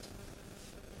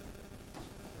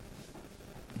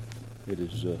It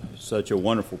is such a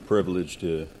wonderful privilege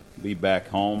to be back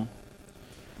home.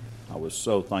 I was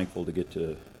so thankful to get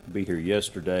to be here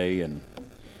yesterday, and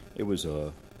it was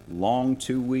a long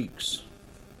 2 weeks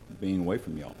being away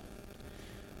from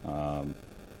y'all.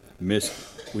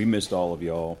 We missed all of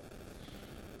y'all,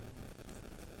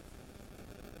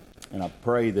 and I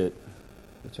pray that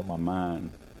what's on my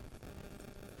mind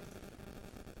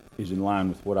is in line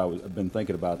with what I've been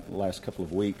thinking about the last couple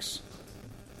of weeks.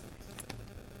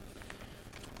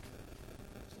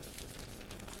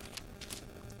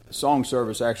 The song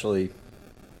service actually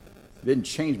didn't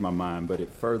change my mind, but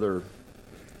it further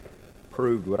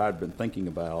proved what I'd been thinking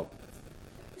about.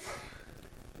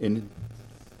 In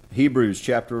Hebrews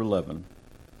chapter 11,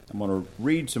 I'm going to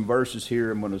read some verses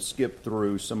here. I'm going to skip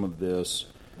through some of this,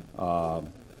 but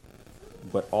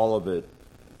all of it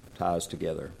ties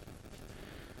together.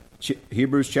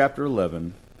 Hebrews chapter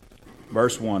 11,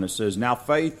 verse 1, it says, "Now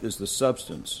faith is the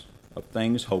substance of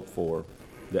things hoped for,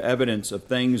 the evidence of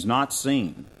things not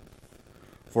seen.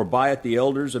 For by it the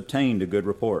elders obtained a good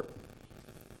report.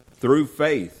 Through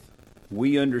faith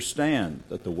we understand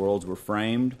that the worlds were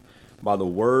framed by the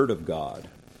word of God,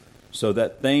 so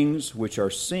that things which are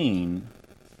seen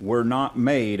were not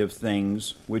made of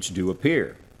things which do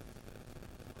appear."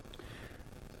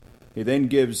 He then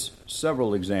gives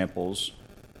several examples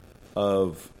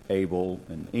of Abel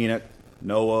and Enoch,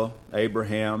 Noah,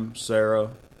 Abraham, Sarah.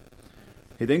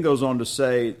 He then goes on to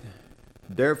say,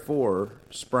 "Therefore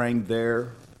sprang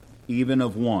there even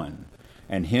of one,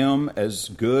 and him as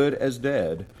good as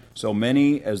dead, so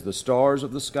many as the stars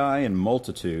of the sky in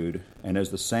multitude, and as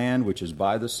the sand which is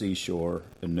by the seashore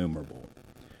innumerable.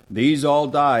 These all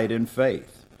died in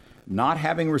faith, not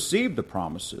having received the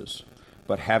promises,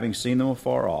 but having seen them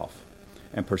afar off,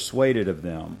 and were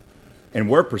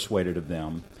persuaded of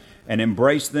them, and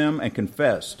embraced them, and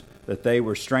confessed that they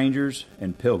were strangers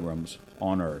and pilgrims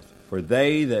on earth. For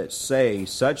they that say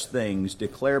such things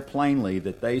declare plainly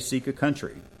that they seek a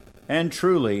country. And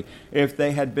truly, if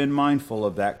they had been mindful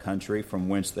of that country from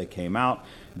whence they came out,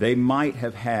 they might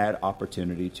have had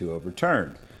opportunity to have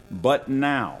returned. But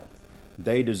now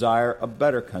they desire a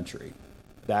better country,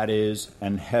 that is,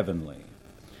 an heavenly.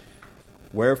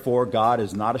 Wherefore God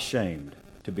is not ashamed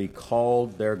to be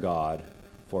called their God,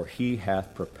 for he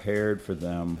hath prepared for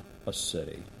them a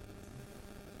city."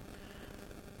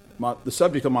 The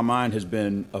subject on my mind has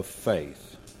been of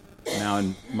faith. Now,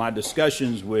 in my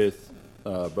discussions with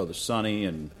Brother Sonny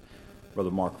and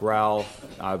Brother Mark Rowell,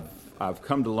 I've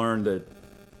come to learn that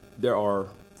there are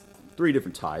three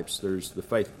different types. There's the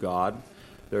faith of God.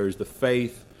 There's the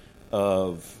faith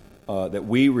of that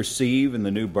we receive in the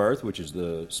new birth, which is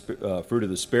the fruit of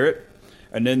the Spirit.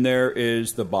 And then there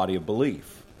is the body of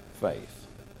belief, faith.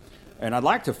 And I'd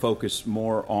like to focus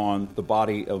more on the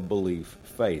body of belief,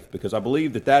 faith, because I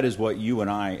believe that that is what you and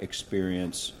I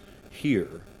experience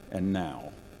here and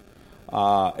now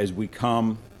as we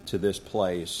come to this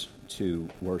place to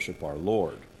worship our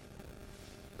Lord.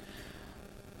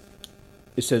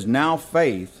 It says, "Now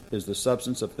faith is the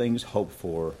substance of things hoped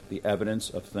for, the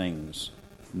evidence of things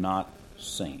not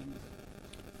seen.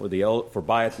 For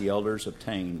by it the elders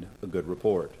obtained a good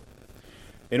report."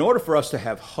 In order for us to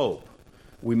have hope,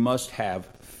 we must have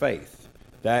faith.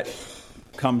 That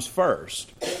comes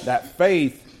first. That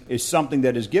faith is something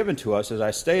that is given to us, as I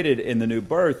stated, in the new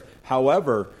birth.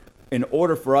 However, in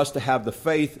order for us to have the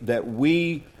faith that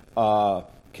we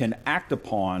can act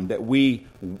upon, that we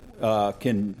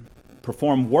can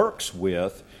perform works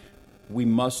with, we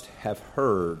must have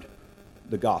heard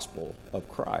the gospel of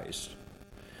Christ.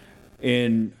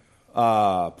 In,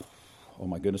 oh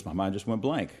my goodness, my mind just went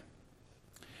blank.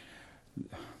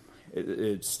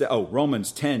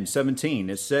 Romans 10:17.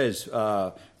 It says,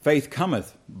 "Faith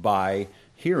cometh by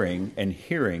hearing, and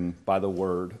hearing by the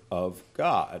word of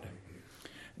God."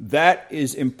 That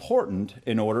is important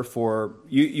in order for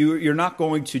you're not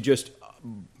going to just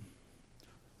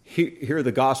hear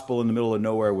the gospel in the middle of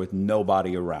nowhere with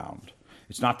nobody around.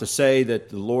 It's not to say that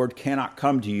the Lord cannot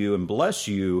come to you and bless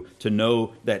you to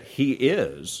know that He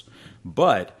is,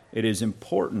 but it is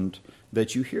important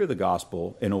that you hear the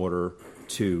gospel in order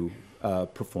to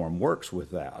perform works with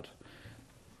that.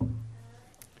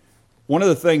 One of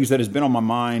the things that has been on my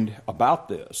mind about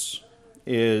this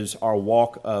is our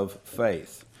walk of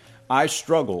faith. I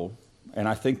struggle, and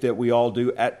I think that we all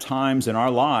do at times in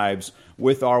our lives,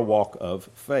 with our walk of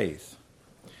faith.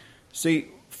 See,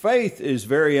 faith is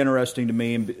very interesting to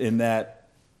me in that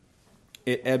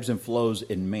it ebbs and flows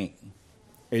in me.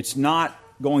 It's not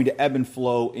going to ebb and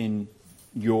flow in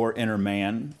your inner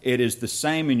man. It is the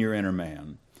same in your inner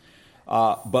man.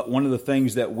 But one of the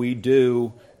things that we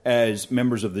do as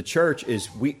members of the church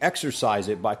is we exercise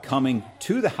it by coming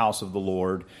to the house of the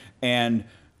Lord and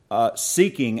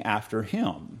seeking after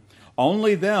Him.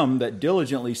 Only them that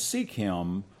diligently seek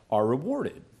Him are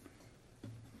rewarded.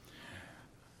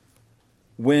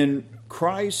 When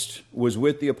Christ was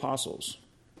with the apostles,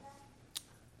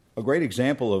 a great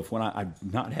example of when I've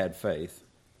not had faith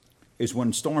is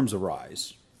when storms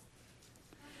arise.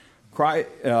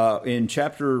 In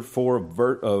chapter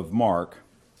 4 of Mark,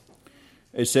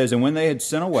 it says, "And when they had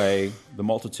sent away the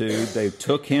multitude, they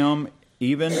took him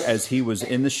even as he was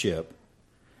in the ship,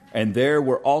 and there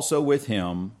were also with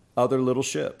him other little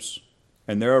ships.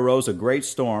 And there arose a great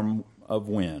storm of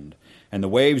wind, and the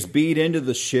waves beat into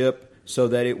the ship so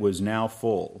that it was now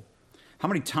full." How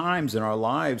many times in our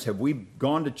lives have we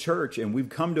gone to church and we've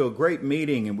come to a great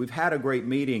meeting and we've had a great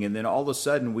meeting, and then all of a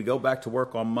sudden we go back to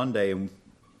work on Monday and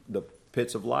the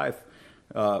pits of life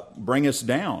bring us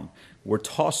down. We're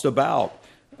tossed about.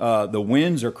 The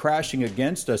winds are crashing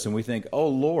against us, and we think, "Oh,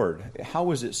 Lord, how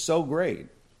was it so great?"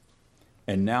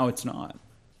 And now it's not.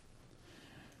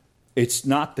 It's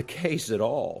not the case at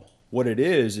all. What it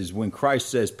is when Christ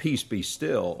says, "Peace, be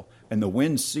still," and the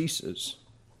wind ceases.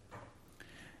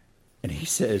 And He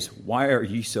says, "Why are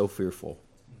ye so fearful?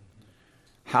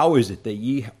 How is it that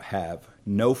ye have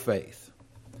no faith?"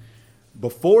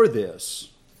 Before this,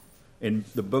 in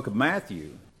the book of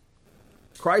Matthew,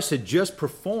 Christ had just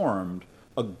performed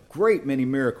a great many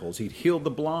miracles. He'd healed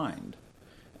the blind.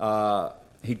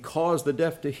 He'd caused the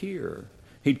deaf to hear.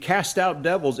 He'd cast out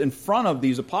devils in front of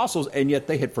these apostles, and yet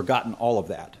they had forgotten all of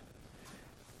that.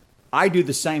 I do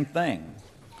the same thing.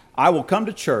 I will come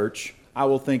to church. I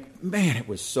will think, "Man, it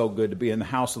was so good to be in the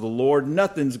house of the Lord.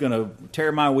 Nothing's going to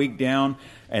tear my week down."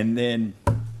 And then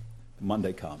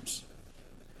Monday comes.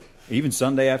 Even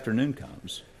Sunday afternoon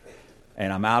comes.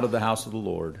 And I'm out of the house of the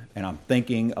Lord, and I'm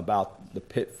thinking about the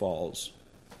pitfalls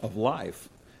of life,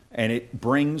 and it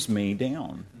brings me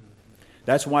down.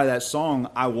 That's why that song,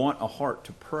 "I Want a Heart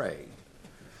to Pray,"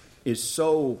 is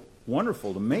so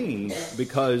wonderful to me,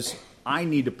 because I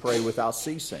need to pray without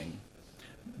ceasing.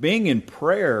 Being in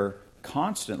prayer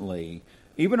constantly,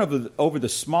 even over the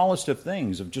smallest of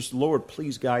things, of just, "Lord,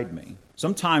 please guide me."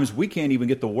 Sometimes we can't even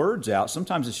get the words out.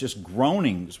 Sometimes it's just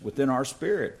groanings within our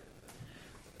spirit.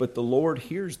 But the Lord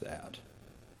hears that.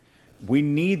 We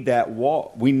need that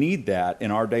we need that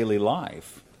in our daily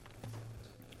life.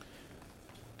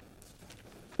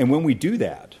 And when we do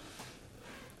that,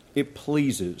 it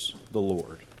pleases the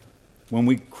Lord. When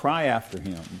we cry after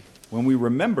Him, when we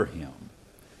remember Him,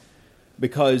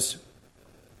 because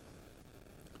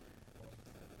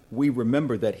we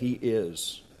remember that He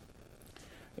is.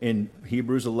 In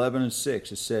Hebrews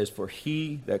 11:6, it says, "For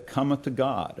he that cometh to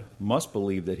God must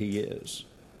believe that He is."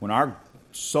 When our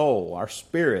soul, our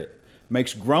spirit,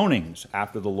 makes groanings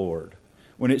after the Lord,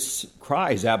 when it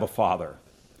cries, "Abba, Father,"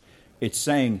 it's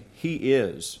saying He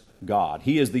is God.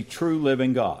 He is the true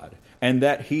living God, and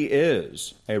that He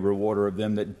is a rewarder of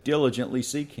them that diligently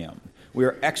seek Him. We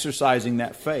are exercising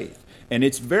that faith, and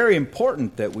it's very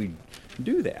important that we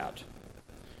do that.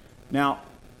 Now,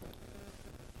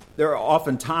 there are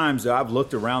often times that I've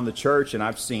looked around the church and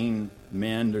I've seen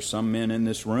men, there's some men in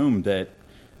this room that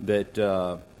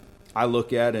I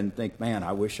look at and think, "Man,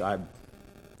 I wish I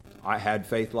had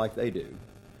faith like they do."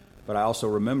 But I also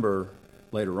remember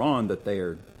later on that they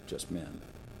are just men.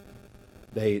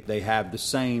 They have the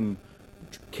same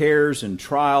cares and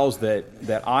trials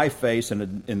that I face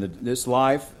in this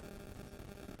life.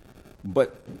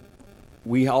 But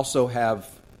we also have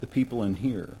the people in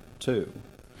here too.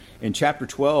 In chapter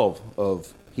 12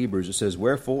 of Hebrews, it says,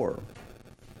 "Wherefore,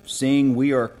 seeing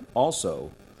we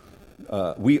also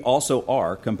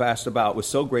are compassed about with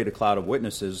so great a cloud of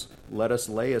witnesses, let us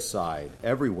lay aside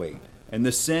every weight and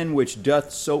the sin which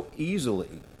doth so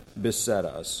easily beset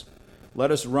us.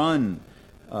 Let us run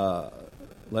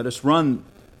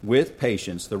with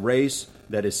patience the race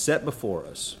that is set before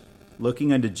us,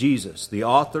 looking unto Jesus, the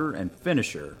author and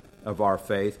finisher of our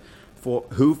faith,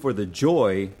 who for the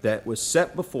joy that was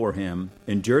set before Him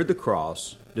endured the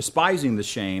cross, despising the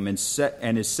shame, and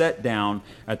is set down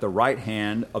at the right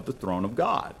hand of the throne of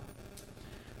God."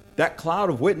 That cloud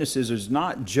of witnesses is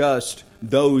not just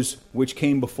those which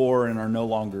came before and are no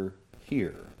longer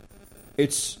here.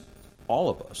 It's all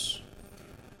of us.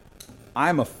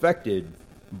 I'm affected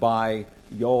by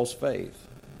y'all's faith.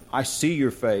 I see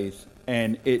your faith,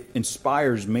 and it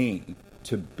inspires me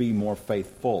to be more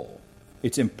faithful.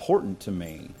 It's important to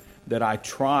me that I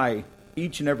try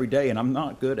each and every day, and I'm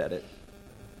not good at it.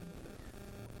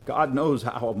 God knows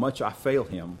how much I fail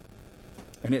Him,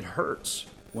 and it hurts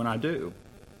when I do.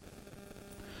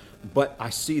 But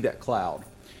I see that cloud.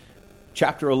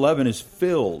 Chapter 11 is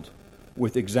filled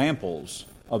with examples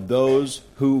of those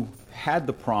who had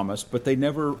the promise, but they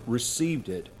never received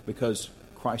it because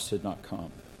Christ had not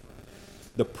come.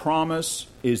 The promise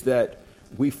is that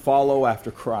we follow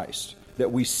after Christ,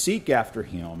 that we seek after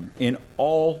Him in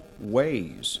all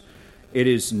ways. It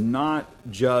is not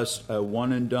just a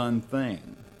one and done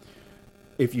thing.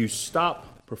 If you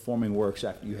stop performing works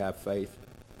after you have faith,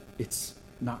 it's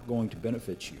not going to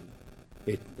benefit you.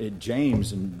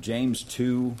 James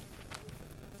 2:17,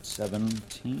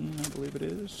 I believe it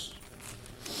is.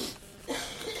 See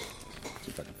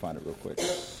if I can find it real quick.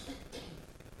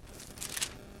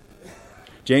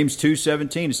 James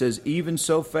 2:17, it says, "Even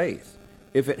so faith,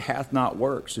 if it hath not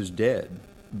works, is dead,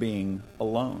 being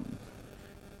alone."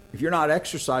 If you're not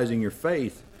exercising your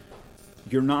faith,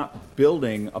 you're not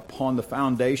building upon the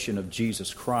foundation of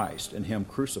Jesus Christ and Him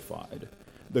crucified.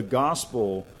 The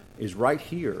gospel is right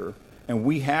here, and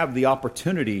we have the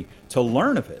opportunity to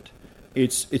learn of it.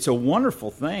 It's a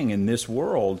wonderful thing in this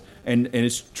world, and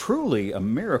it's truly a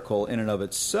miracle in and of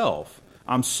itself.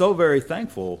 I'm so very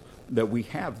thankful that we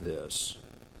have this.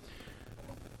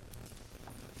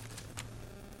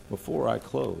 Before I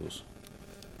close,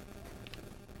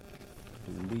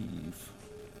 I believe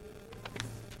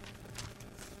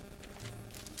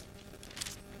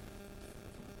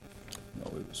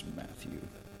it was Matthew.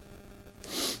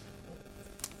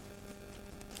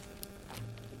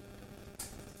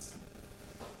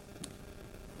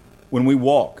 When we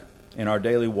walk in our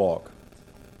daily walk,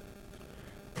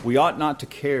 we ought not to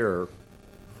care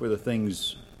for the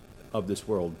things of this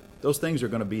world. Those things are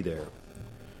going to be there.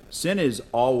 Sin is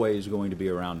always going to be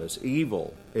around us.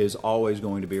 Evil is always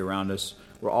going to be around us.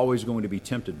 We're always going to be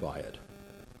tempted by it.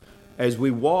 As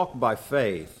we walk by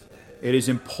faith, it is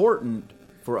important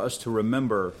for us to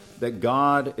remember that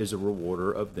God is a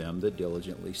rewarder of them that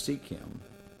diligently seek Him.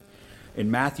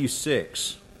 In Matthew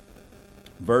 6,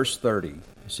 verse 30,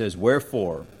 it says,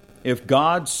 "Wherefore, if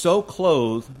God so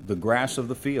clothe the grass of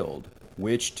the field,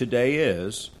 which today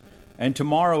is, and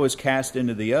tomorrow is cast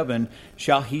into the oven,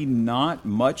 shall He not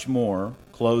much more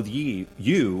clothe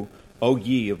you, O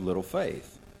ye of little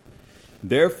faith?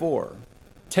 Therefore,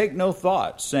 take no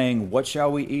thought, saying, What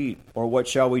shall we eat, or what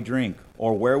shall we drink,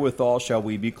 or wherewithal shall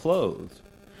we be clothed?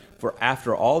 For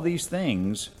after all these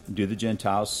things do the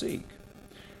Gentiles seek.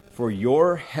 For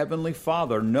your heavenly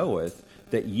Father knoweth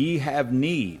that ye have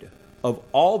need of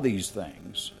all these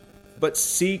things. But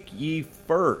seek ye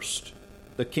first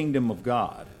the kingdom of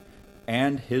God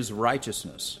and His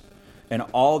righteousness, and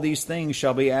all these things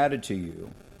shall be added to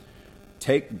you.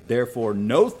 Take therefore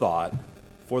no thought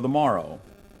for the morrow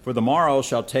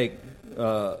shall take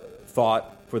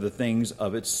thought for the things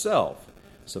of itself.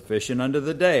 Sufficient unto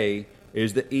the day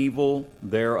is the evil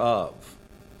thereof."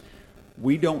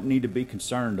 We don't need to be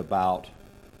concerned about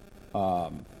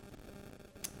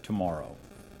tomorrow.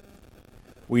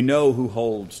 We know who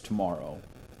holds tomorrow.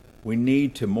 We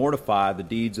need to mortify the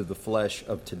deeds of the flesh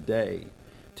of today.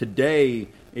 Today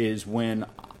is when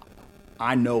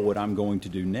I know what I'm going to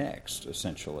do next,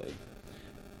 essentially.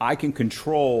 I can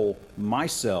control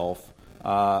myself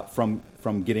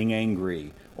from getting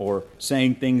angry or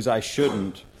saying things I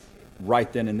shouldn't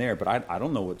right then and there, but I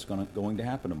don't know what's going to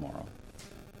happen tomorrow.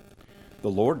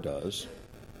 The Lord does.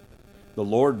 The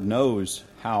Lord knows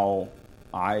how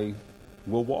I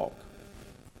will walk.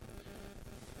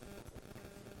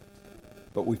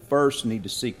 But we first need to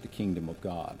seek the kingdom of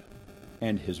God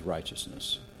and His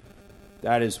righteousness.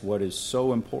 That is what is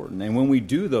so important. And when we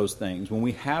do those things, when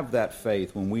we have that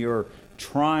faith, when we are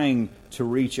trying to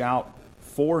reach out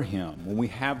for Him, when we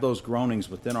have those groanings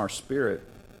within our spirit,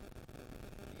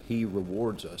 He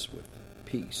rewards us with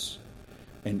peace.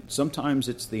 And sometimes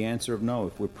it's the answer of no.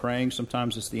 If we're praying,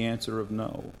 sometimes it's the answer of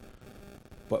no.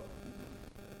 But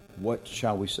what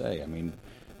shall we say? I mean,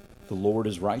 the Lord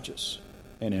is righteous,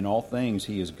 and in all things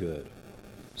He is good.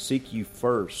 Seek ye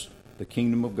first the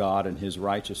kingdom of God and His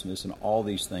righteousness, and all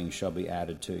these things shall be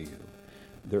added to you.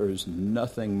 There is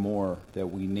nothing more that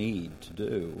we need to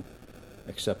do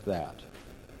except that.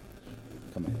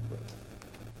 Come ahead, brother.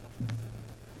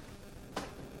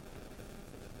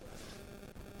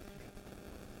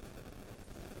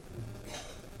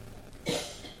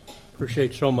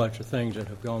 Appreciate so much the things that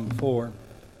have gone before.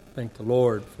 Thank the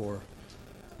Lord for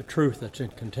the truth that's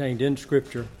contained in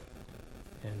Scripture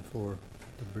and for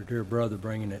the dear brother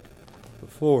bringing it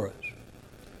before us.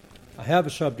 I have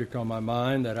a subject on my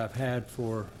mind that I've had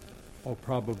for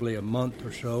probably a month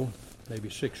or so, maybe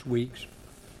 6 weeks,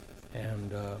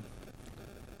 and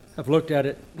I've looked at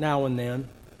it now and then,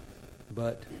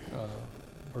 but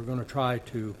we're going to try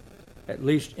to at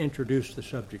least introduce the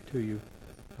subject to you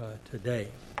today.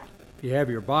 If you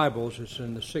have your Bibles, it's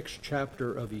in the 6th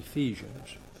chapter of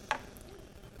Ephesians.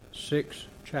 6th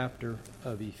chapter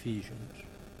of Ephesians.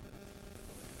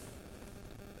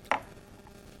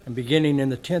 And beginning in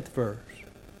the 10th verse.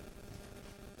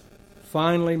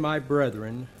 Finally, my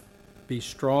brethren, be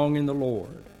strong in the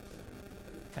Lord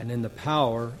and in the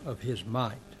power of his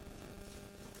might.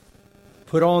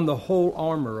 Put on the whole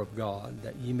armor of God,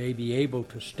 that ye may be able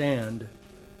to stand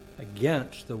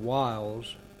against the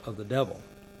wiles of the devil.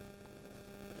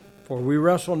 For we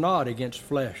wrestle not against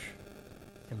flesh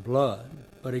and blood,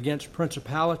 but against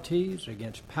principalities,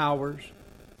 against powers,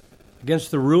 against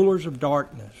the rulers of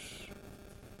darkness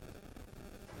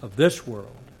of this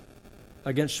world,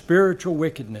 against spiritual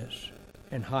wickedness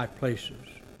in high places.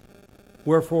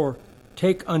 Wherefore,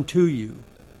 take unto you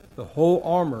the whole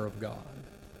armor of God,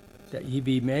 that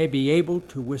ye may be able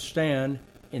to withstand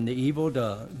in the evil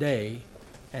day,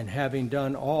 and having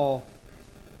done all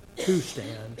to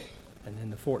stand. And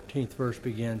then the 14th verse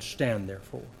begins, stand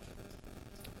therefore.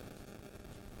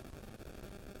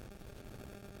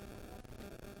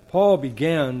 Paul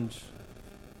begins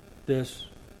this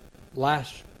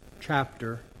last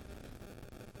chapter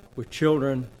with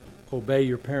children, obey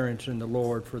your parents in the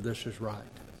Lord, for this is right.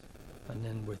 And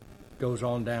then goes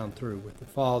on down through with the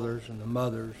fathers and the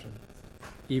mothers and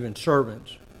even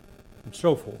servants and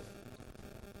so forth.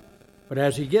 But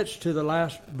as he gets to the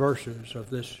last verses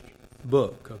of this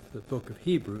book, of the book of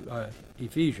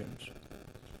Ephesians,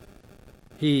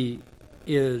 he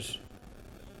is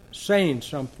saying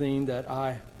something that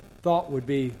I thought would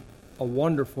be a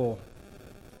wonderful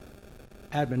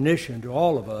admonition to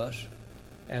all of us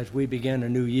as we begin a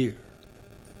new year.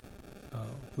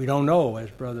 We don't know,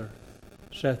 as Brother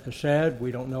Seth has said,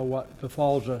 we don't know what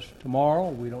befalls us tomorrow.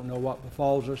 We don't know what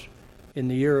befalls us in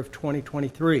the year of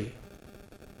 2023.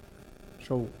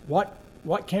 So what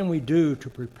can we do to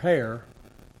prepare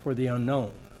for the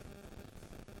unknown?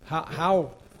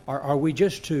 How are we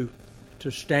just to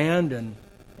stand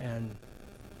and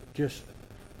just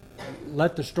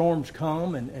let the storms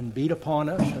come and beat upon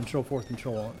us and so forth and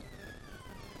so on?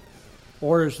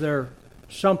 Or is there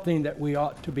something that we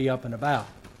ought to be up and about?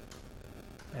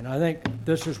 And I think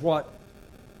this is what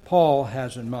Paul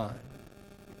has in mind.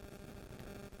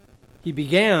 He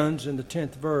begins in the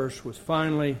 10th verse with,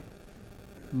 finally,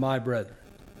 my brethren.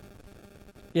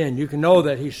 Again, you can know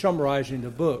that he's summarizing the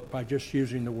book by just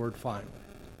using the word finally.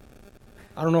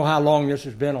 I don't know how long this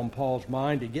has been on Paul's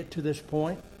mind to get to this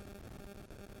point,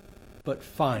 but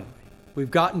finally,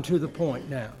 we've gotten to the point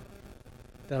now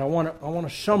that I want to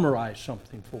summarize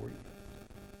something for you.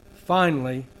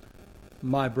 Finally,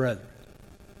 my brethren.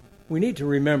 We need to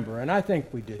remember, and I think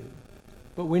we do,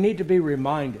 but we need to be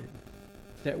reminded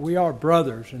that we are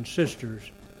brothers and sisters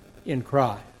in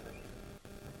Christ.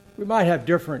 We might have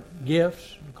different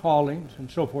gifts and callings and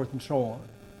so forth and so on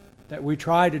that we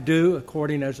try to do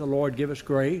according as the Lord give us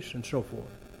grace and so forth.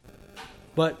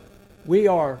 But we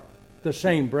are the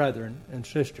same brethren and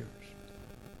sisters.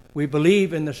 We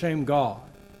believe in the same God.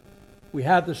 We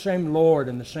have the same Lord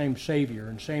and the same Savior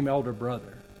and same elder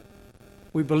brother.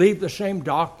 We believe the same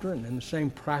doctrine and the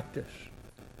same practice.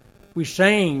 We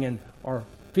sing and or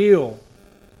feel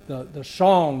the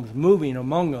songs moving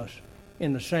among us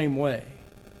in the same way.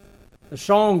 The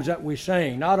songs that we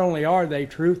sing, not only are they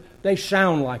truth, they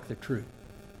sound like the truth.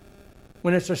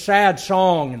 When it's a sad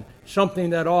song and something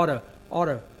that ought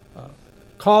to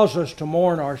cause us to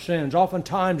mourn our sins,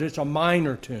 oftentimes it's a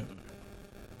minor tune.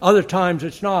 Other times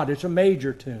it's not, it's a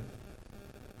major tune.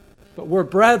 But we're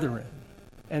brethren,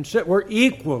 and we're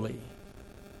equally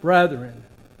brethren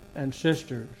and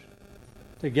sisters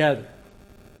together.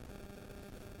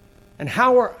 And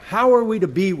how are we to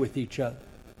be with each other?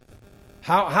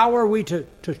 How are we to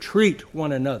treat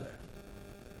one another?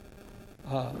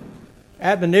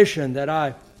 Admonition that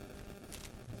I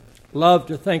love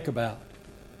to think about.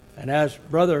 And as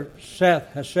Brother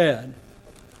Seth has said,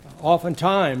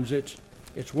 oftentimes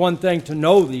it's one thing to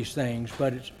know these things,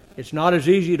 but it's not as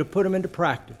easy to put them into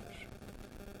practice.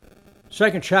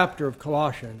 2nd chapter of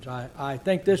Colossians, I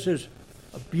think this is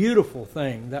a beautiful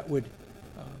thing that would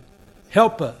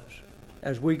help us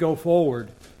as we go forward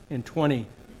in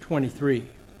 2023.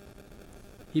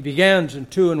 He begins in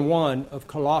 2:1 of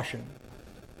Colossians.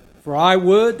 For I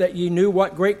would that ye knew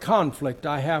what great conflict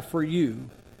I have for you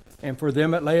and for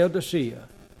them at Laodicea,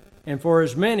 and for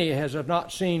as many as have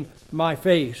not seen my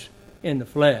face in the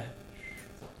flesh,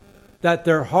 that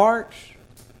their hearts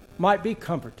might be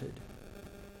comforted,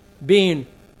 being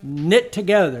knit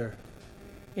together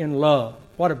in love.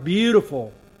 What a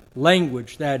beautiful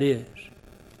language that is.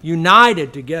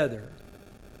 United together,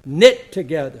 knit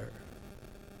together.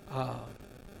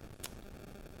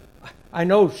 I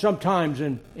know sometimes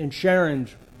in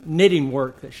Sharon's knitting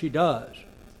work that she does,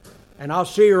 and I'll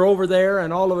see her over there,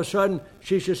 and all of a sudden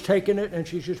she's just taking it and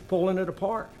she's just pulling it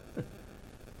apart.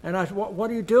 And I said,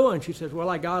 what are you doing? She says, well,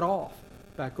 I got off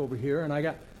back over here,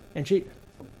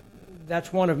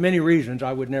 that's one of many reasons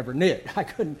I would never knit. I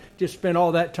couldn't just spend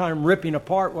all that time ripping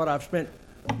apart what I've spent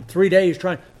 3 days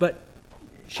trying. But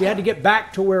she had to get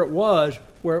back to where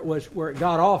it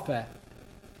got off at.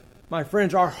 My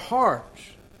friends, our hearts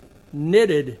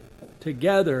knitted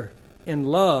together in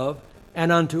love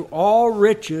and unto all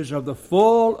riches of the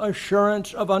full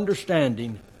assurance of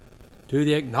understanding, to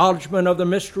the acknowledgement of the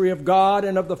mystery of God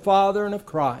and of the Father and of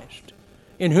Christ,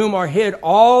 in whom are hid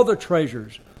all the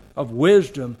treasures of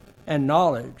wisdom and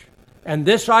knowledge. And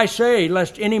this I say,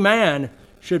 lest any man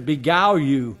should beguile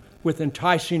you with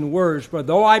enticing words. For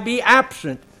though I be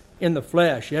absent in the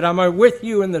flesh, yet am I with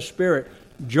you in the Spirit,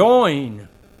 joying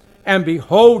and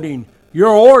beholding your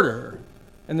order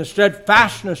and the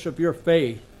steadfastness of your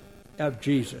faith of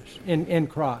Jesus in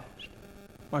Christ.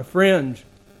 My friends,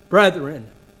 brethren,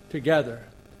 together,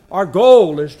 our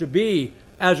goal is to be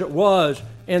as it was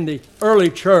in the early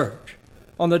church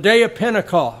on the day of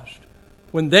Pentecost,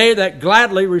 when they that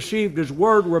gladly received His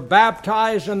word were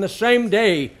baptized, and the same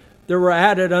day there were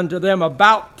added unto them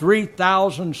about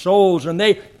 3,000 souls, and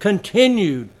they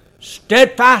continued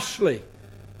steadfastly.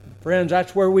 Friends,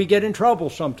 that's where we get in trouble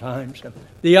sometimes.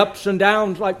 The ups and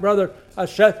downs, like Brother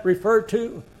Seth referred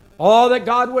to, all that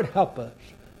God would help us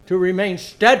to remain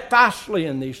steadfastly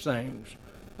in these things.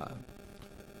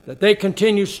 That they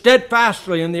continue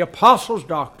steadfastly in the apostles'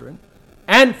 doctrine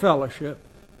and fellowship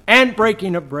and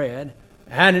breaking of bread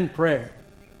and in prayer.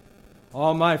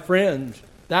 Oh, my friends,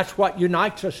 that's what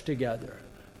unites us together.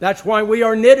 That's why we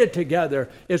are knitted together,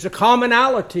 is the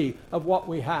commonality of what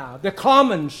we have, the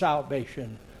common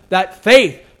salvation, that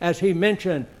faith, as he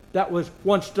mentioned, that was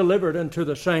once delivered unto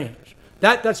the saints.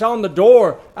 That's on the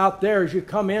door out there as you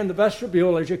come in, the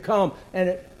vestibule as you come, and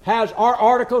it has our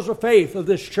articles of faith of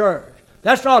this church.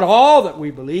 That's not all that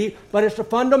we believe, but it's the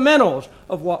fundamentals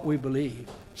of what we believe.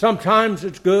 Sometimes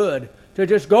it's good to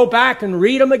just go back and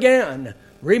read them again,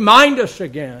 remind us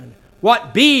again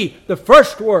what be the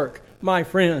first work, my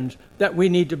friends, that we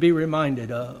need to be reminded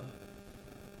of.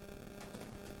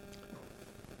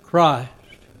 Christ.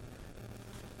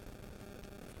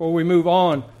 Before we move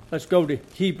on, let's go to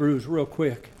Hebrews real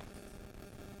quick.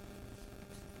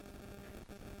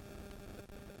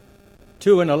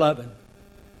 2:11.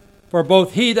 For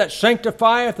both he that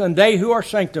sanctifieth and they who are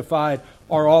sanctified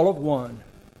are all of one.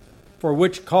 For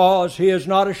which cause he is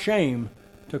not ashamed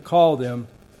to call them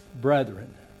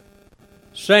brethren,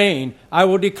 saying, I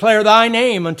will declare thy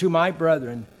name unto my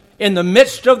brethren. In the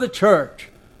midst of the church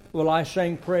will I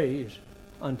sing praise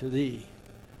unto thee.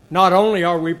 Not only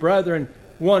are we brethren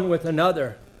one with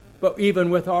another, but even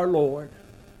with our Lord.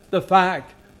 The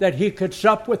fact that he could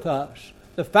sup with us,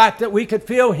 the fact that we could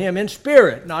feel him in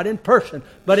spirit, not in person,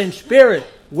 but in spirit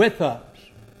with us.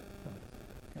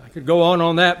 I could go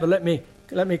on that, but let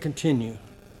me continue.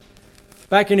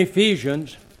 Back in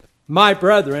Ephesians, my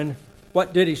brethren,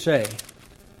 what did he say?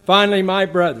 Finally, my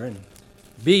brethren,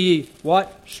 be ye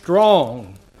what?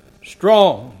 Strong.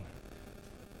 Strong.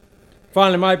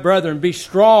 Finally, my brethren, be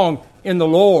strong in the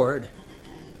Lord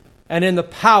and in the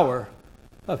power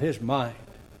of his might.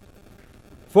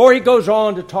 Before he goes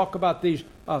on to talk about these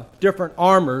different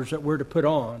armors that we're to put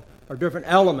on, or different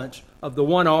elements of the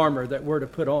one armor that we're to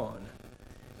put on,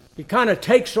 he kind of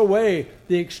takes away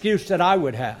the excuse that I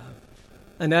would have,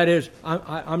 and that is,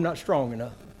 I'm not strong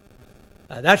enough.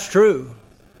 That's true,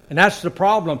 and that's the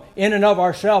problem. In and of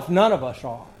ourselves, none of us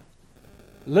are.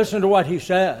 Listen to what he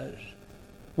says.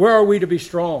 Where are we to be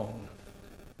strong?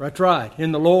 That's right,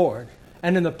 in the Lord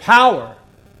and in the power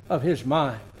of his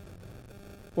might.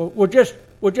 Well, we'll just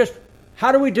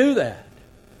how do we do that?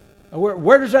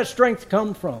 Where does that strength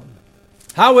come from?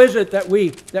 How is it that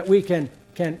we can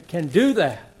do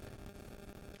that?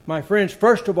 My friends,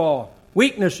 first of all,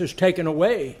 weakness is taken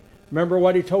away. Remember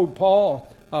what he told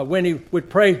Paul when he would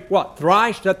pray, what?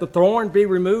 Thrice that the thorn be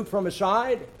removed from his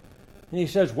side? And he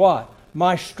says, what?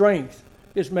 My strength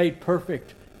is made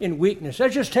perfect in weakness.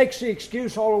 That just takes the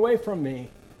excuse all away from me.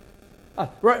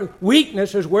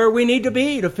 Weakness is where we need to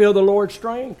be to feel the Lord's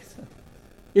strength.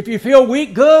 If you feel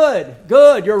weak, good.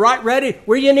 You're right ready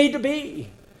where you need to be.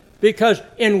 Because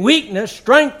in weakness,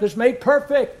 strength is made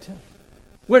perfect.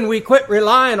 When we quit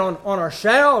relying on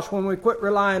ourselves, when we quit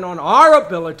relying on our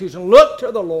abilities and look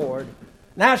to the Lord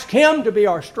and ask him to be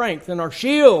our strength and our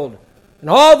shield and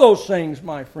all those things,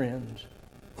 my friends.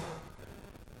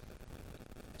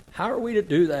 How are we to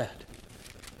do that?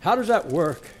 How does that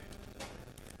work?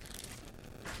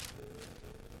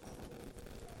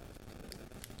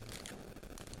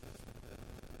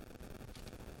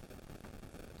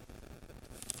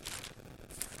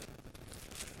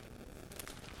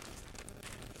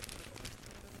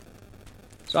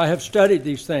 So I have studied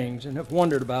these things and have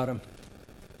wondered about them.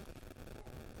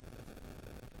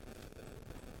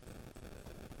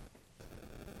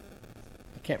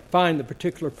 I can't find the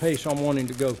particular pace I'm wanting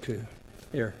to go to.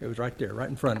 Here, it was right there, right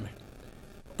in front of me.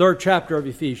 3rd chapter of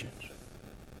Ephesians.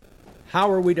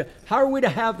 How are we to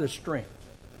have this strength?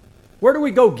 Where do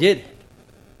we go get it?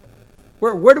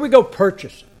 Where do we go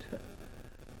purchase it?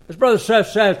 As Brother Seth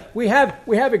says, we have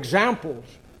examples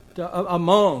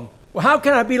among. Well, how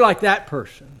can I be like that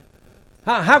person?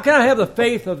 How can I have the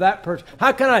faith of that person?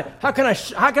 How can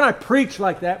I preach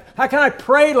like that? How can I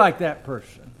pray like that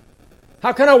person?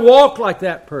 How can I walk like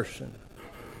that person?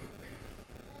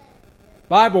 The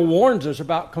Bible warns us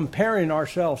about comparing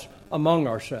ourselves among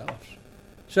ourselves.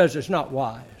 It says it's not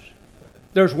wise.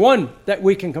 There's one that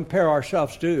we can compare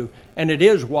ourselves to, and it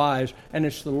is wise, and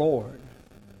it's the Lord.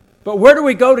 But where do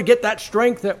we go to get that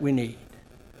strength that we need?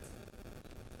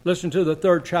 Listen to the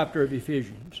 3rd chapter of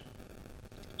Ephesians,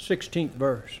 16th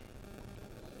verse.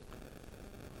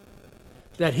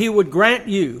 That He would grant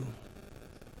you,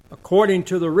 according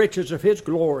to the riches of His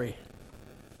glory,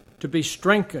 to be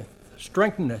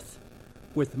strengtheneth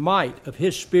with might of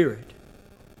His Spirit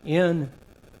in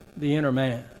the inner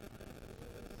man.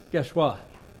 Guess what?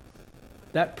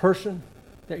 That person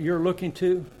that you're looking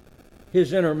to,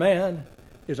 his inner man,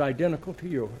 is identical to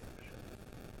yours.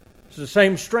 It's the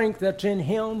same strength that's in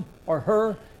him or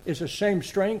her is the same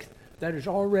strength that is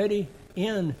already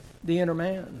in the inner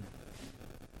man.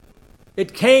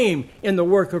 It came in the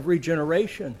work of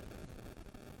regeneration,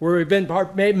 where we've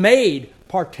been made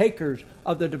partakers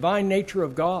of the divine nature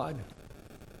of God.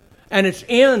 And it's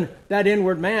in that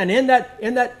inward man, in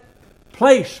that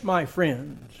place, my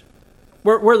friends,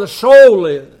 where the soul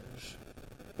is,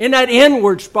 in that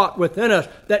inward spot within us,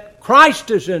 that Christ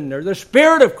is in there, the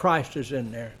Spirit of Christ is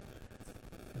in there.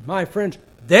 And my friends,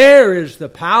 there is the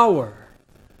power.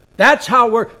 That's how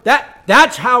we're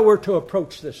to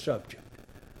approach this subject.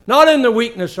 Not in the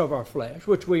weakness of our flesh,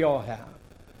 which we all have.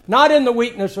 Not in the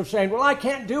weakness of saying, well, I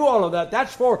can't do all of that.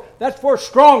 That's for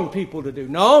strong people to do.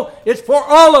 No, it's for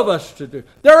all of us to do.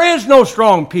 There is no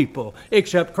strong people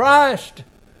except Christ.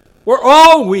 We're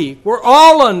all weak. We're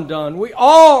all undone. We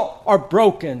all are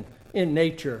broken in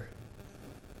nature.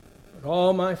 But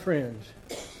all my friends,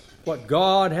 what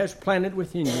God has planted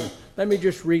within you, let me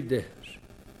just read this.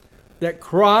 That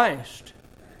Christ,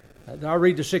 I'll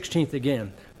read the 16th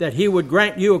again, that He would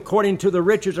grant you according to the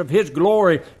riches of His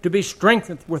glory to be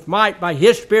strengthened with might by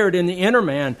His Spirit in the inner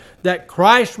man, that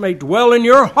Christ may dwell in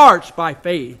your hearts by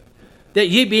faith, that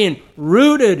ye being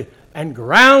rooted and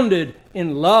grounded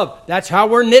in love. That's how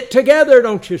we're knit together,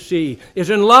 don't you see, is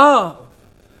in love.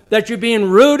 That you being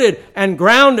rooted and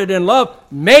grounded in love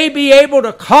may be able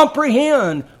to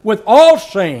comprehend with all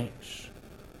saints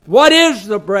what is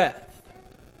the breadth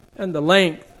and the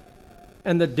length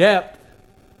and the depth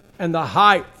and the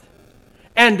height,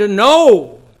 and to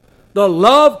know the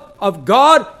love of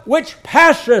God which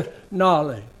passeth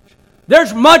knowledge.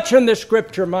 There's much in this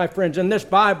Scripture, my friends, in this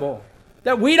Bible,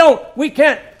 that we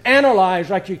can't analyze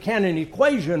like you can an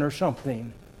equation or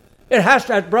something. It has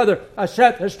to, as Brother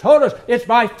Seth has told us, it's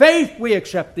by faith we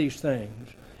accept these things.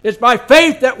 It's by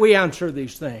faith that we answer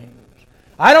these things.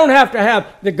 I don't have to have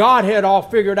the Godhead all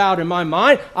figured out in my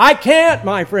mind. I can't,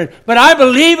 my friend. But I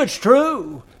believe it's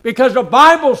true because the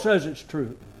Bible says it's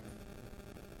true.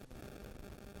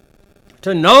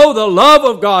 To know the love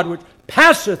of God which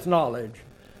passeth knowledge,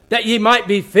 that ye might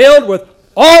be filled with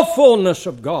all fullness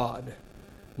of God.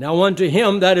 Now unto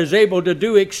Him that is able to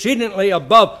do exceedingly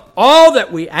above all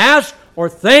that we ask or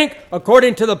think,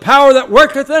 according to the power that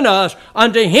worketh in us,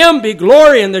 unto Him be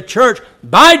glory in the church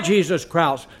by Jesus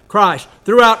Christ,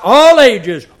 throughout all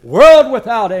ages, world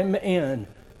without end.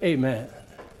 Amen.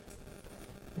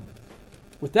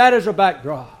 With that as a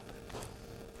backdrop,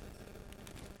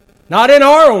 not in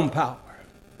our own power,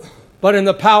 but in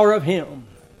the power of Him,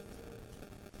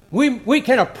 we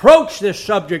can approach this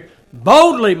subject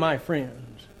boldly, my friends,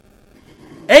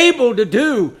 able to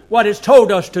do what He's told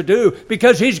us to do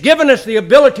because He's given us the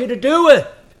ability to do it.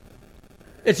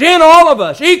 It's in all of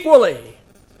us equally.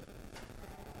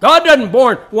 God doesn't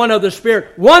born one of the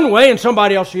Spirit one way and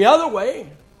somebody else the other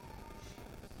way.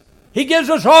 He gives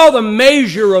us all the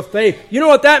measure of faith. You know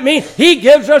what that means? He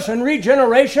gives us in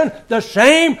regeneration the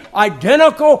same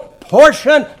identical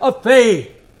portion of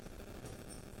faith.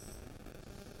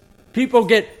 People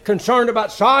get concerned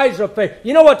about size of faith.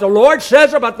 You know what the Lord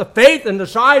says about the faith and the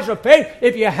size of faith?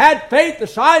 If you had faith the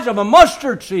size of a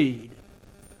mustard seed.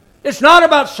 It's not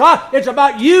about size, it's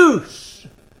about use.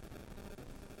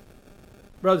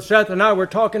 Brother Seth and I were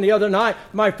talking the other night,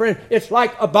 my friend, it's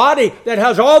like a body that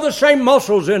has all the same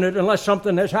muscles in it, unless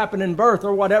something has happened in birth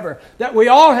or whatever, that we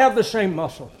all have the same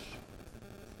muscles.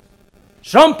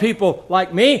 Some people,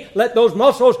 like me, let those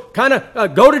muscles kind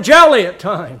of go to jelly at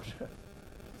times.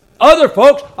 Other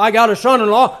folks, I got a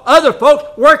son-in-law, other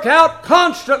folks work out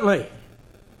constantly.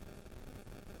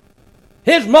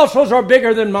 His muscles are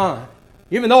bigger than mine.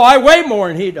 Even though I weigh more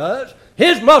than he does,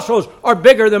 his muscles are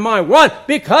bigger than mine. One,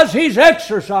 because he's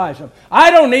exercising. I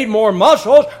don't need more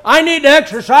muscles. I need to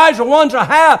exercise the ones I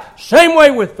have. Same way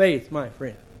with faith, my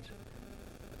friends.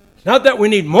 It's not that we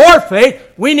need more faith.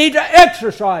 We need to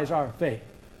exercise our faith.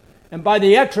 And by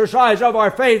the exercise of our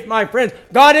faith, my friends,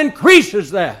 God increases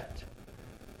that.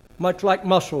 Much like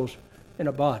muscles in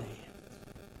a body.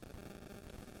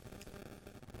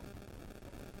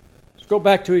 Let's go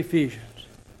back to Ephesians.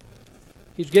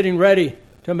 He's getting ready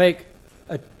to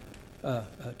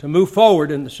to move forward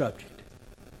in the subject.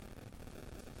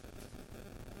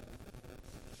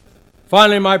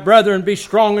 Finally, my brethren, be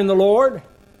strong in the Lord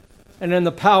and in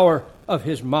the power of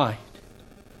His might.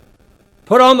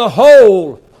 Put on the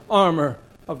whole armor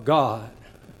of God.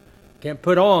 Can't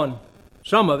put on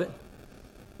some of it.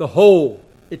 The whole.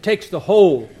 It takes the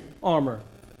whole armor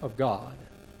of God.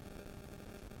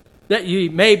 That ye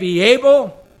may be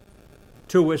able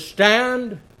to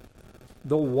withstand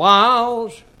the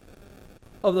wiles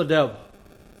of the devil.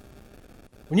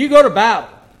 When you go to battle,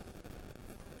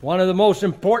 one of the most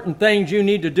important things you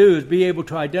need to do is be able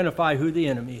to identify who the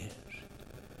enemy is.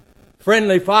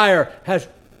 Friendly fire has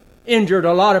injured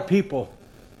a lot of people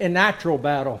in natural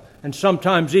battle and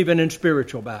sometimes even in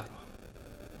spiritual battle.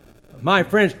 My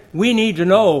friends, we need to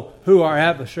know who our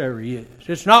adversary is.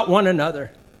 It's not one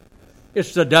another.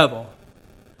 It's the devil.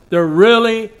 There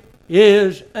really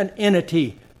is an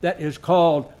entity that is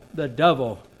called the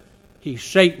devil. He's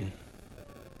Satan.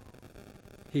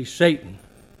 He's Satan.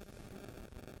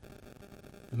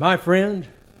 My friend,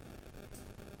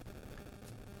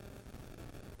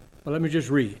 well, let me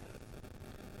just read.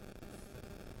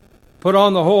 Put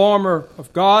on the whole armor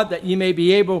of God that ye may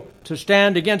be able to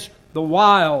stand against the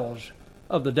wiles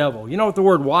of the devil. You know what the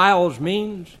word wiles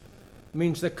means? It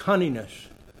means the cunningness,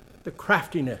 the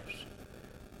craftiness,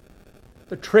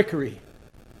 the trickery.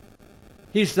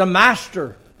 He's the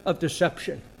master of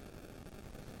deception.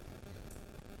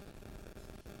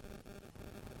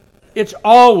 It's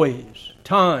always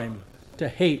time to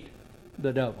hate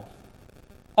the devil.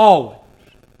 Always.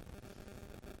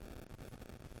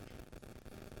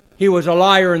 He was a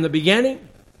liar in the beginning,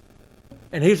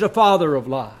 and he's a father of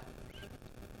lies.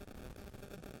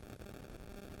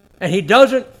 And he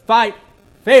doesn't fight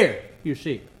fair, you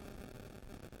see.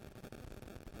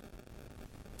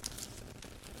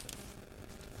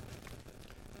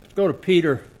 Let's go to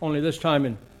Peter, only this time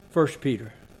in 1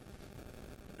 Peter.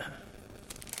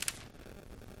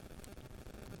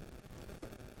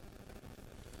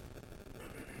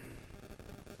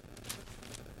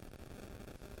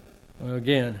 Well,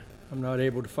 again, I'm not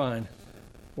able to find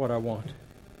what I want.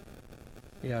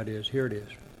 Yeah, it is. Here it is.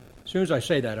 As soon as I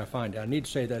say that, I find it. I need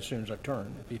to say that as soon as I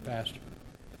turn. It'd be faster.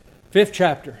 5th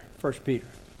chapter, 1 Peter.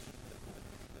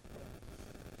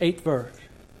 8th verse.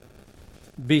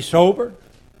 Be sober.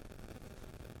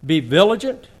 Be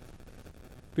vigilant.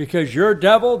 Because your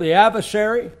devil, the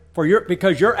adversary,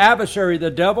 because your adversary, the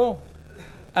devil,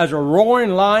 as a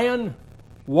roaring lion,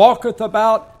 walketh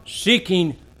about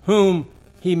seeking whom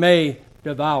he may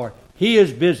devour. He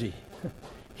is busy.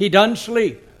 He doesn't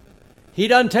sleep. He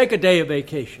doesn't take a day of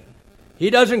vacation. He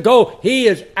doesn't go. He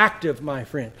is active, my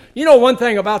friend. You know one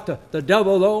thing about the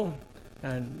devil, though,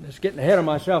 and it's getting ahead of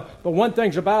myself, but one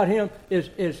thing about him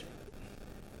is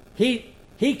he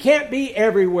can't be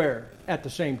everywhere at the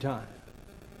same time.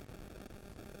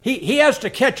 He has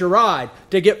to catch a ride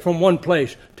to get from one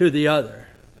place to the other.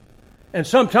 And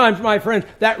sometimes, my friends,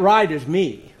 that ride is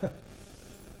me.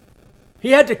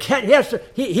 He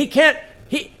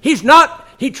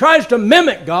tries to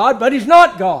mimic God, but he's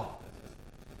not God.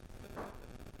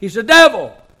 He's a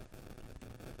devil.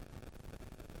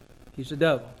 He's a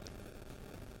devil.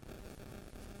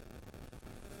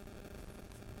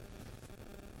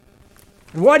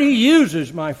 And what he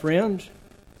uses, my friends,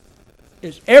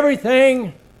 is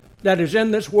everything that is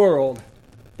in this world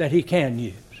that he can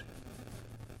use.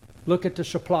 Look at the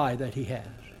supply that he has.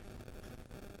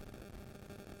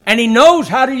 And he knows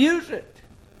how to use it.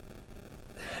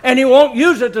 And he won't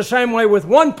use it the same way with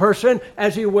one person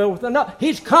as he will with another.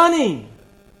 He's cunning.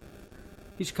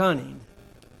 He's cunning.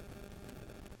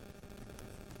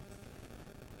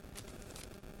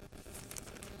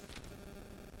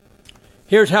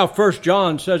 Here's how 1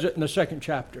 John says it in the 2nd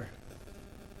chapter.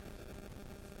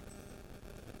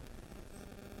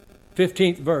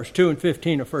 15th verse, 2 and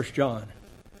 15 of 1 John.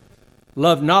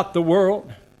 Love not the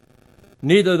world,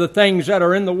 neither the things that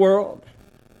are in the world.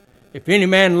 If any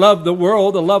man love the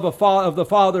world, the love of the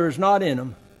Father is not in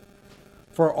him.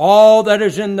 For all that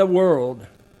is in the world,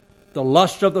 the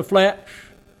lust of the flesh,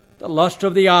 the lust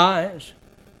of the eyes,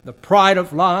 the pride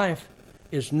of life,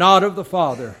 is not of the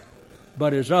Father,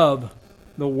 but is of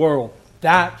the world.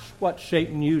 That's what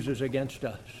Satan uses against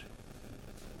us.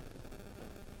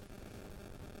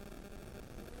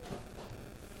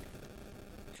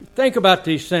 Think about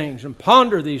these things and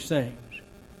ponder these things.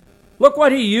 Look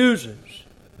what he uses.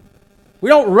 We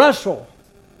don't wrestle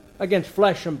against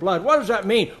flesh and blood. What does that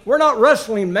mean? We're not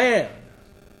wrestling man.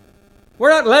 We're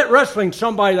not wrestling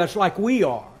somebody that's like we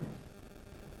are.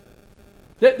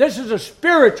 This is a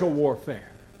spiritual warfare.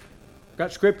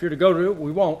 Got scripture to go to,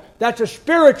 we won't. That's a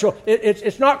spiritual.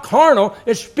 It's not carnal,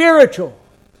 it's spiritual.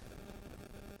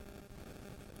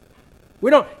 We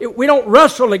don't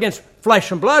wrestle against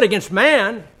flesh and blood, against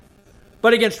man,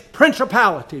 but against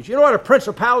principalities. You know what a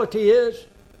principality is?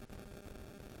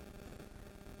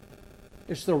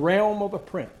 It's the realm of a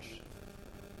prince.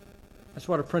 That's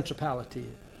what a principality is.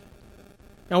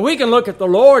 Now we can look at the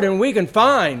Lord and we can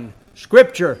find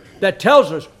scripture that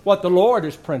tells us what the Lord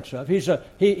is prince of. He's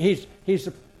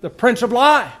the Prince of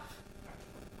Life.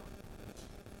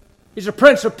 He's a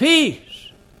Prince of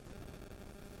Peace.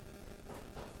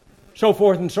 So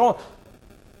forth and so on.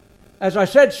 As I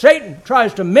said, Satan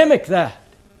tries to mimic that.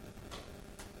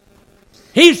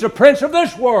 He's the prince of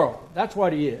this world. That's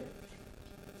what he is.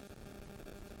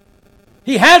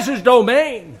 He has his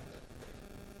domain.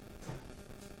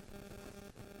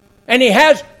 And he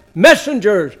has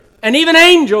messengers and even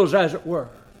angels, as it were.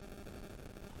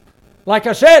 Like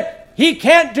I said, he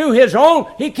can't do his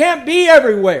own. He can't be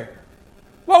everywhere.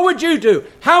 What would you do?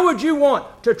 How would you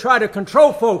want to try to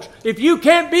control folks if you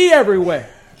can't be everywhere?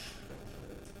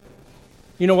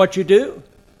 You know what you do?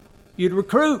 You'd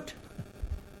recruit.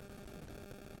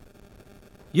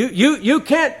 You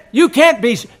can't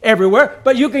be everywhere,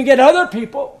 but you can get other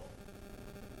people.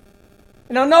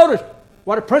 Now notice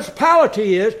what a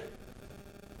principality is.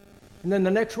 And then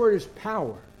the next word is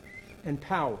power and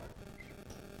power.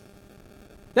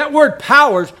 That word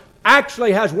powers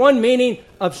actually has one meaning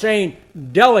of saying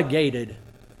delegated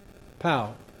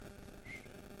power.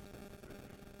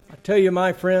 I tell you,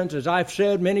 my friends, as I've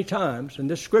said many times, and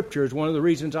this scripture is one of the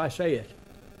reasons I say it,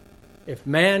 if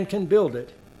man can build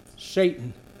it,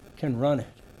 Satan can run it.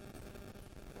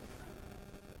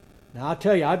 Now I'll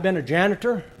tell you, I've been a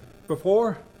janitor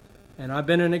before, and I've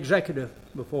been an executive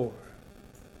before.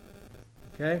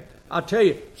 Okay? I'll tell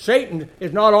you, Satan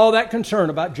is not all that concerned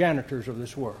about janitors of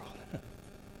this world.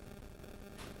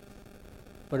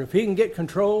 But if he can get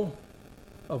control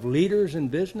of leaders in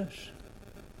business,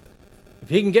 if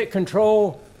he can get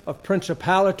control of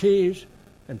principalities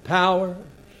and powers,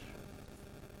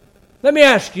 let me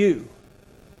ask you,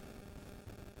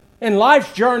 in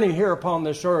life's journey here upon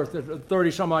this earth, the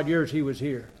 30-some-odd years he was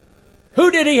here, who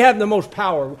did he have the most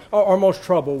power or most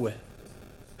trouble with?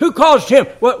 Who caused him?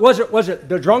 Was it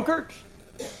the drunkards?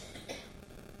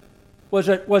 Was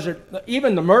it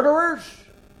even the murderers?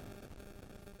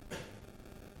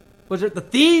 Was it the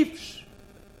thieves?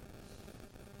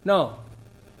 No.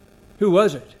 Who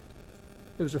was it?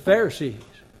 It was the Pharisees.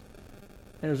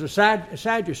 And it was the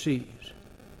Sadducees.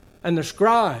 And the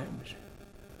scribes.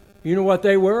 You know what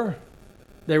they were?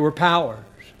 They were powers.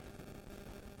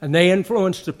 And they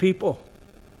influenced the people.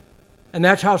 And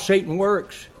that's how Satan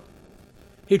works.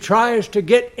 He tries to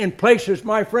get in places,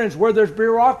 my friends, where there's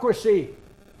bureaucracy.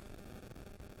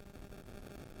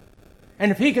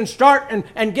 And if he can start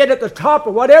and get at the top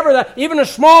of whatever that, even a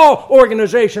small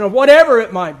organization of whatever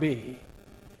it might be,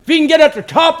 if he can get at the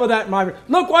top of that,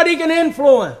 look what he can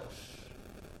influence.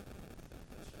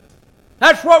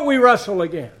 That's what we wrestle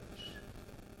against.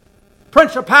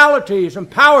 Principalities and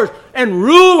powers and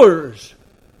rulers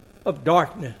of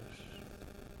darkness.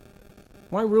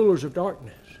 Why rulers of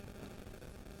darkness?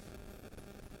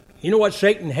 You know what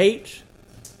Satan hates?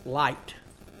 Light.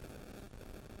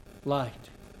 Light.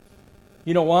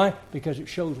 You know why? Because it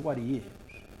shows what he is.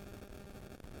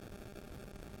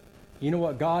 You know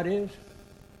what God is?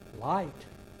 Light.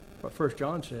 What 1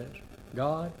 John says.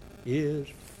 God is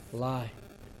light.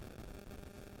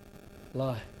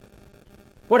 Light.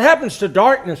 What happens to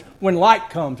darkness when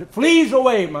light comes? It flees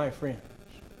away, my friends.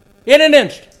 In an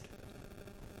instant.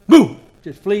 Boom!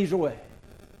 Just flees away.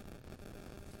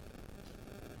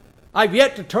 I've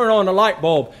yet to turn on a light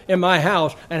bulb in my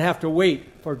house and have to wait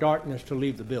for darkness to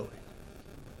leave the building.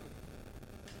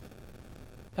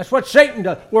 That's what Satan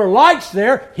does. Where light's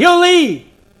there, he'll leave.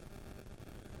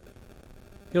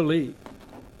 He'll leave.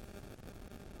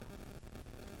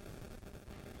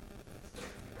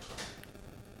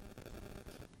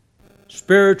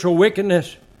 spiritual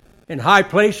wickedness in high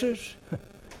places.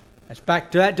 That's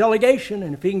back to that delegation.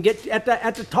 And if he can get at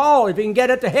the tall, if he can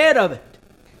get at the head of it.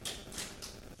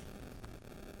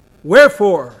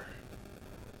 Wherefore,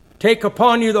 take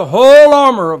upon you the whole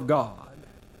armor of God,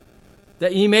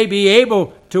 that ye may be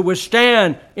able to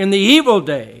withstand in the evil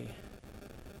day.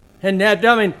 And that,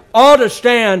 I mean, all to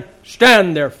stand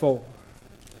therefore.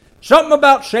 Something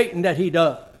about Satan that he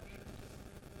does.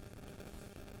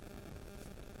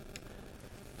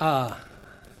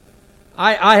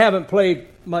 I haven't played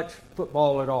much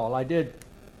football at all. I did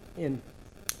in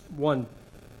one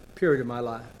period of my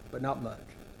life, but not much.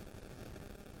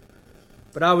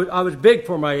 But I was big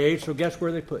for my age, so guess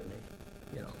where they put me,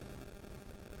 you know.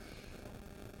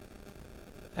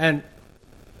 And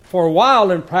for a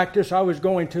while in practice, I was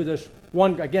going to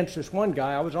against this one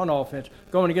guy. I was on offense,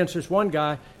 going against this one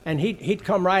guy, and he'd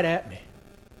come right at me.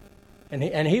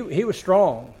 And he was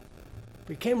strong.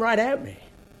 But he came right at me.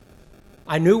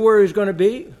 I knew where he was going to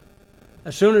be.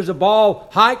 As soon as the ball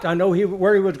hiked, I knew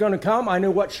where he was going to come. I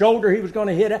knew what shoulder he was going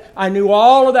to hit at. I knew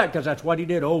all of that because that's what he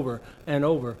did over and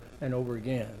over and over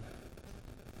again.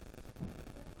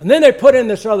 And then they put in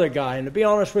this other guy. And to be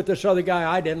honest with this other guy,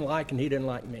 I didn't like and he didn't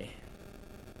like me.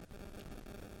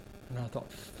 And I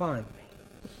thought, finally,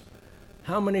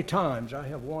 how many times I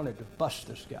have wanted to bust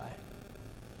this guy.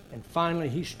 And finally,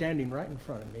 he's standing right in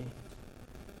front of me.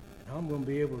 And I'm going to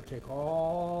be able to take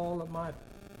all of my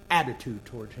attitude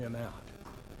towards him out.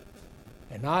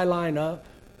 And I line up,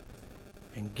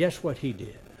 and guess what he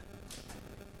did?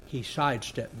 He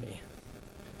sidestepped me.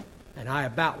 And I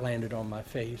about landed on my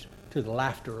face to the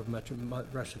laughter of much of the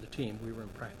rest of the team. We were in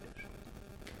practice.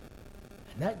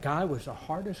 And that guy was the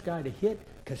hardest guy to hit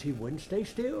because he wouldn't stay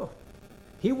still.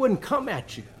 He wouldn't come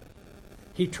at you.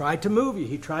 He tried to move you.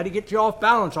 He tried to get you off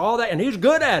balance, all that, and he's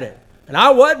good at it. And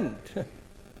I wasn't.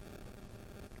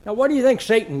 Now, what do you think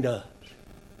Satan does?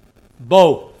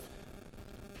 Both.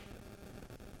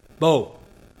 But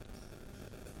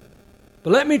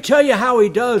let me tell you how he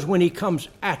does when he comes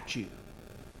at you.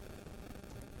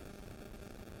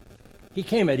 He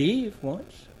came at Eve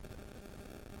once.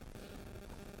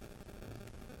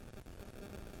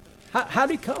 How'd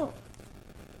he come?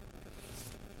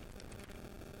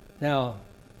 Now,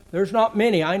 there's not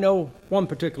many, I know one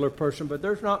particular person, but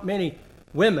there's not many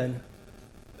women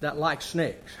that like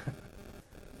snakes.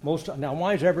 Now,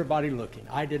 why is everybody looking?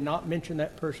 I did not mention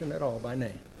that person at all by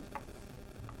name.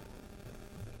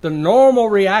 The normal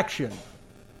reaction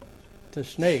to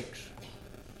snakes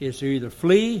is to either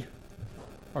flee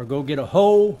or go get a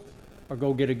hoe or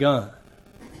go get a gun.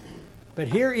 But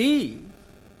here Eve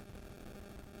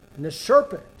and the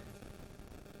serpent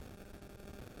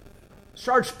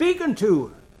started speaking to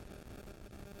her.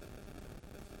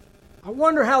 I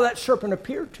wonder how that serpent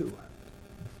appeared to her.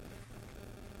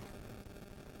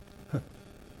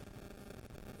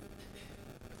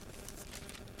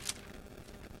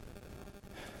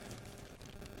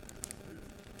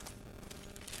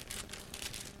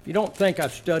 If you don't think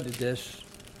I've studied this,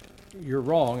 you're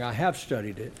wrong. I have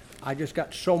studied it. I just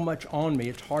got so much on me,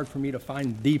 it's hard for me to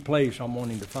find the place I'm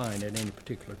wanting to find at any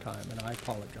particular time, and I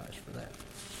apologize for that.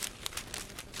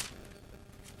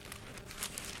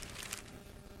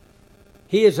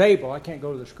 He is able. I can't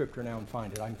go to the scripture now and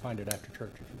find it. I can find it after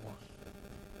church if you want.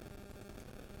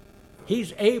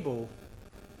 He's able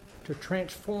to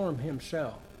transform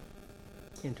himself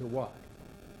into what?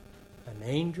 An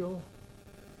angel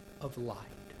of light.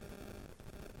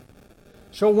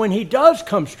 So when he does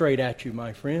come straight at you,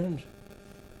 my friends,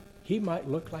 he might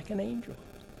look like an angel.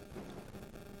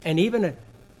 And even,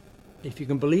 if you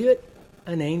can believe it,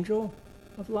 an angel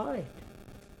of light.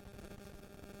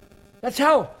 That's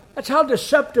how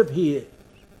deceptive he is.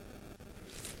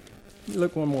 Let me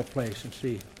look one more place and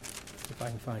see if I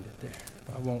can find it there.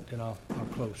 If I won't, then I'll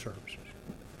close services.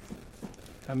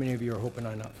 How many of you are hoping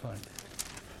I not find it?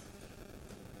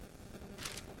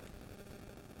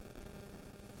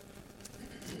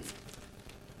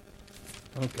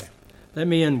 Okay, let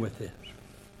me end with this.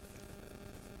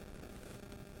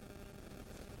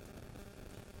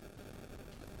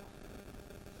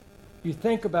 You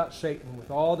think about Satan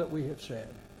with all that we have said,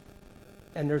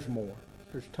 and there's more.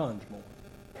 There's tons more.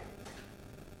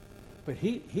 But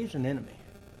he's an enemy,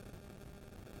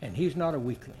 and he's not a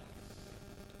weakling.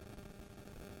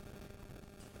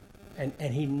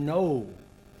 And he knows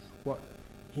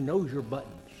he knows your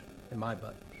buttons and my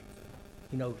buttons.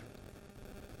 He knows it.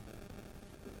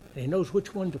 And he knows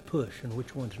which one to push and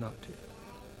which ones not to.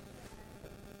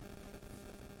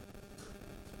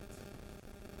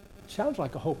 Sounds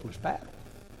like a hopeless battle.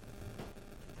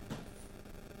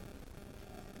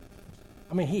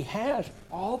 I mean, he has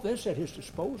all this at his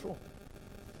disposal.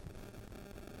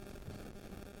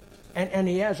 and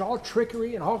he has all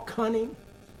trickery and all cunning.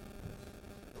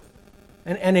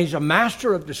 And he's a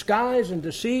master of disguise and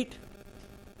deceit,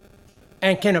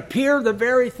 and can appear the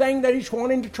very thing that he's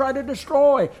wanting to try to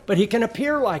destroy, but he can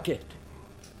appear like it.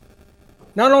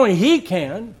 Not only he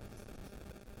can,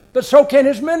 but so can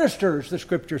his ministers, the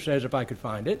Scripture says, if I could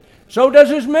find it. So does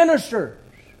his ministers.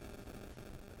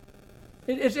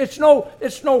 It's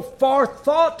no far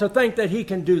thought to think that he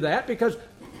can do that, because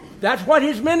that's what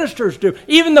his ministers do.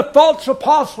 Even the false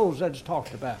apostles that's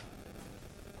talked about.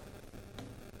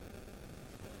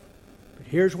 But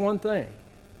here's one thing.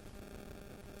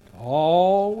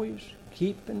 Always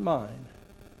keep in mind,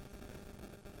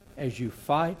 as you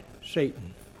fight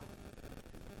Satan,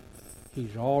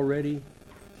 he's already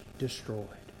destroyed.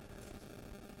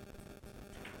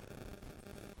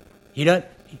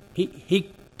 He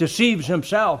deceives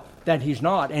himself that he's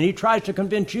not, and he tries to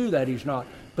convince you that he's not,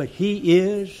 but he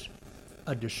is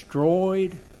a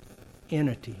destroyed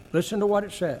entity. Listen to what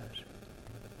it says.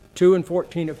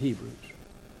 2:14 of Hebrews.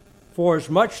 For as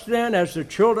much then as the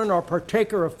children are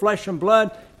partaker of flesh and blood,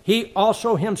 he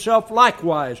also himself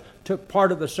likewise took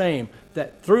part of the same,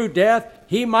 that through death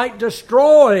he might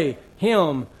destroy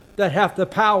him that hath the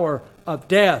power of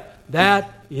death.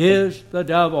 That is the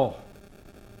devil.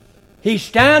 He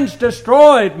stands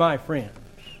destroyed, my friends.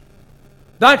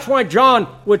 That's why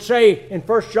John would say in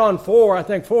 1 John 4, I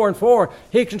think 4:4,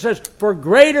 he says, for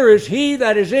greater is he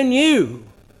that is in you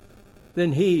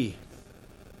than he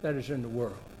that is in the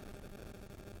world.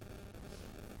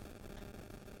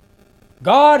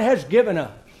 God has given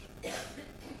us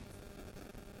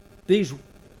these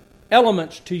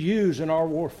elements to use in our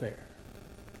warfare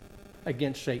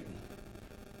against Satan.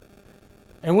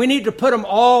 And we need to put them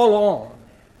all on.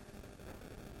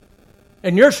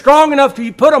 And you're strong enough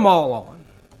to put them all on.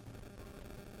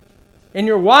 And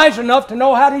you're wise enough to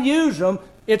know how to use them.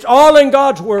 It's all in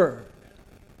God's Word.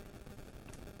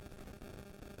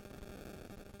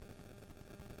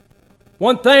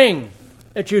 One thing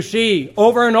that you see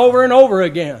over and over and over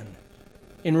again,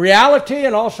 in reality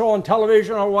and also on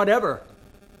television or whatever,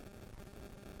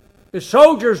 the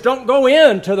soldiers don't go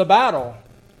into the battle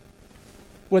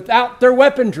without their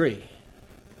weaponry.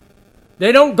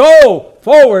 They don't go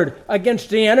forward against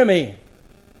the enemy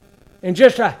in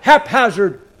just a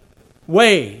haphazard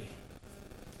way.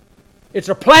 It's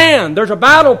a plan. There's a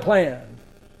battle plan.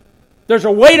 There's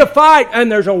a way to fight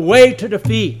and there's a way to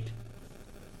defeat.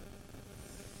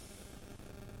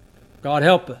 God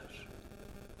help us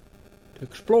to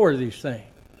explore these things.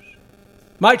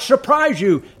 Might surprise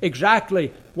you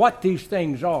exactly what these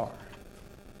things are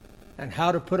and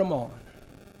how to put them on.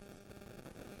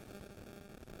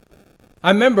 I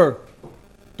remember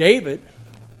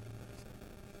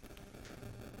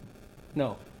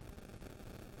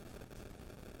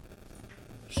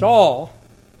Saul,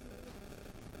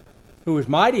 who was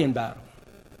mighty in battle.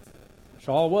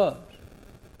 Saul was.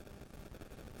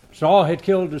 Saul had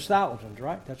killed his thousands,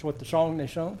 right? That's what the song they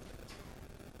sung.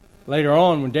 Later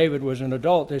on, when David was an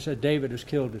adult, they said David has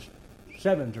killed his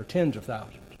sevens or tens of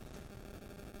thousands.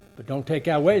 But don't take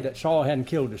away that Saul hadn't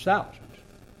killed his thousands.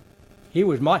 He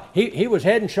was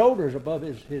head and shoulders above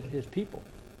his people.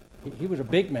 He was a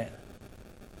big man.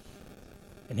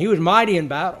 And he was mighty in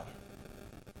battle.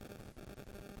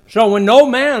 So when no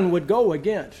man would go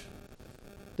against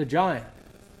the giant,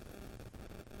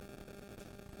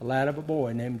 a lad of a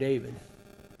boy named David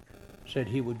said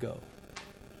he would go.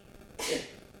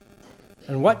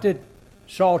 And what did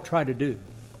Saul try to do?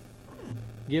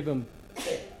 Give him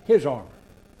his armor.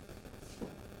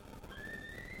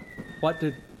 What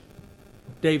did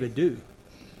David do?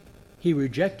 He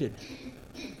rejected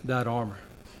that armor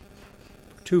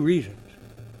for two reasons.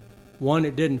 One,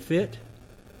 it didn't fit,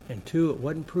 and two, it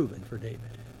wasn't proven for David.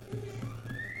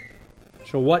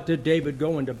 So what did David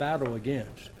go into battle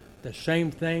against? The same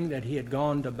thing that he had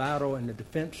gone to battle in the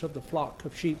defense of the flock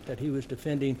of sheep that he was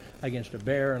defending against a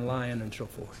bear and lion and so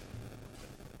forth.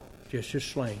 Just his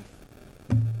sling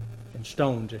and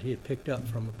stones that he had picked up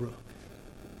from a brook.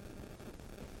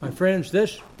 My friends,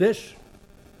 this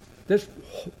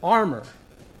armor,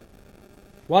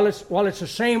 while it's the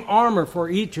same armor for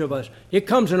each of us, it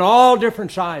comes in all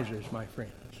different sizes, my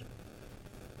friends.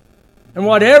 And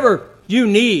whatever you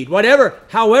need,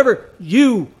 however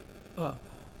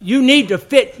you need to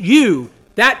fit you,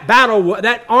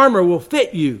 that armor will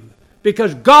fit you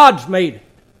because God's made it.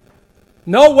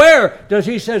 Nowhere does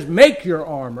he says make your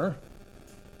armor.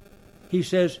 He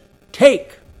says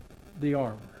take the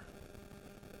armor.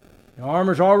 The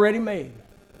armor's already made.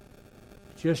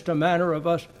 It's just a matter of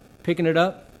us picking it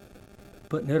up,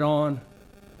 putting it on,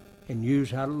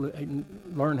 and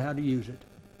learn how to use it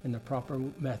in the proper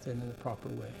method, in the proper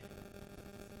way.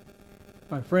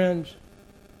 My friends,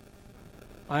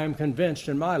 I am convinced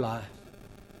in my life,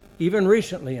 even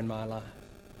recently in my life,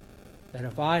 that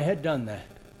if I had done that,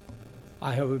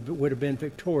 I would have been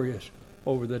victorious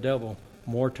over the devil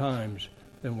more times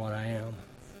than what I am.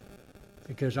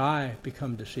 Because I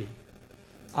become deceived.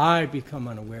 I become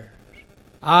unaware.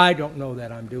 I don't know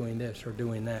that I'm doing this or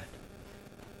doing that.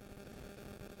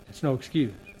 It's no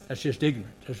excuse. That's just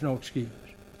ignorance. There's no excuse.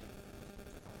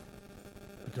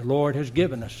 But the Lord has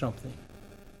given us something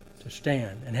to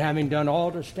stand. And having done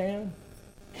all to stand,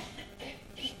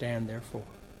 stand therefore.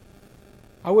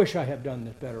 I wish I had done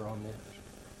this better on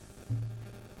this.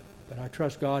 But I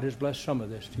trust God has blessed some of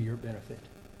this to your benefit.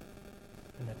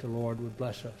 And that the Lord would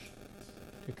bless us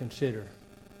to consider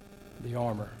the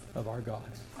armor of our God.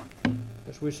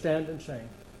 As we stand and sing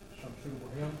some suitable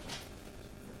hymns.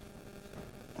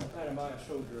 I'm kind of by a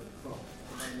soldier of the cross.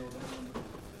 I know that number.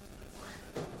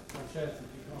 Seth, if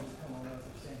you come on up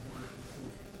and stand here.